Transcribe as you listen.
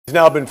It's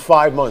now been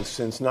 5 months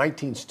since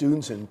 19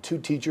 students and 2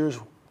 teachers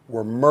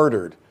were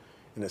murdered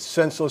in a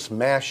senseless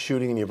mass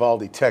shooting in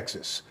Uvalde,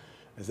 Texas.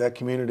 As that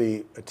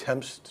community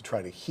attempts to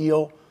try to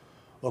heal,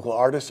 local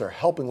artists are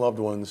helping loved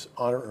ones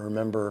honor and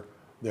remember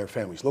their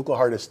families. Local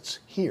artists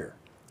here.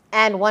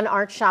 And one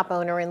art shop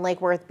owner in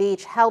Lake Worth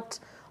Beach helped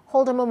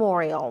hold a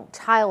memorial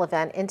tile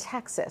event in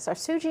Texas. Our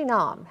Suji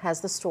Nam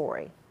has the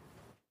story.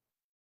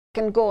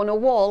 Can go on a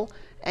wall,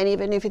 and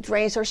even if it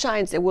rains or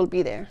shines, it will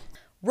be there.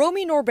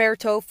 Romy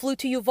Norberto flew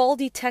to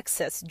Uvalde,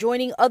 Texas,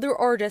 joining other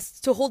artists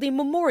to hold a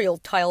memorial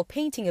tile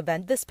painting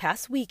event this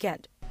past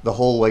weekend. The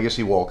whole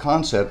legacy wall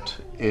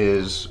concept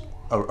is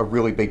a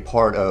really big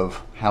part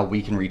of how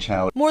we can reach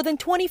out. More than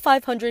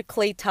 2,500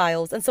 clay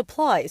tiles and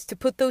supplies to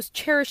put those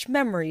cherished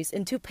memories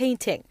into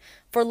painting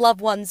for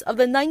loved ones of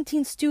the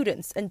 19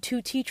 students and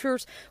 2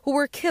 teachers who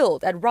were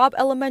killed at Robb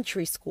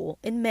Elementary School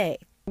in May.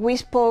 We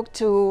spoke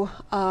to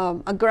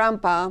a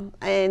grandpa,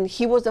 and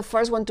he was the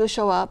first one to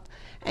show up,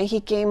 and he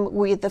came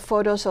with the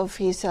photos of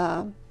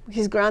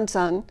his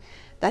grandson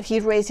that he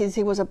raised since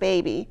he was a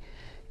baby,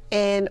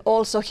 and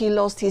also he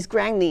lost his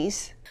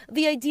grandniece.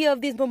 The idea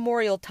of these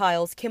memorial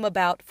tiles came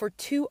about for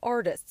 2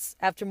 artists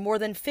after more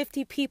than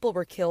 50 people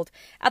were killed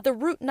at the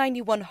Route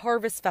 91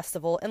 Harvest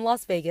Festival in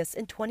Las Vegas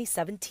in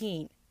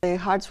 2017. Their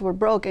hearts were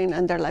broken,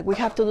 and they're like, we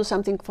have to do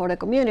something for the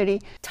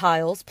community.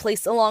 Tiles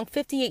placed along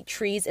 58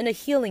 trees in a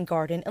healing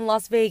garden in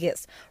Las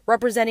Vegas,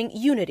 representing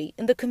unity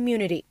in the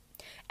community.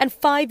 And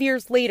 5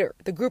 years later,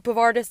 the group of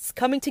artists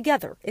coming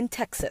together in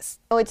Texas.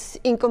 It's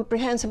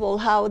incomprehensible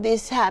how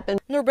this happened.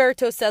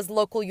 Norberto says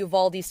local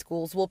Uvalde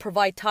schools will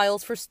provide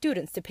tiles for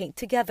students to paint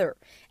together,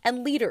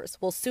 and leaders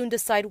will soon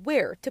decide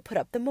where to put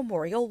up the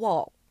memorial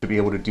wall. To be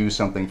able to do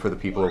something for the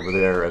people over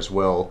there as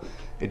well,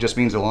 it just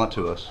means a lot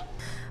to us.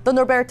 The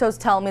Norbertos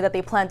tell me that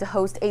they plan to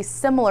host a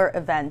similar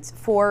event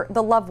for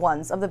the loved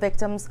ones of the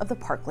victims of the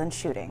Parkland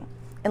shooting.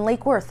 In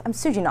Lake Worth, I'm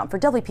Suji Nam for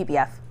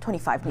WPBF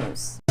 25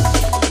 News.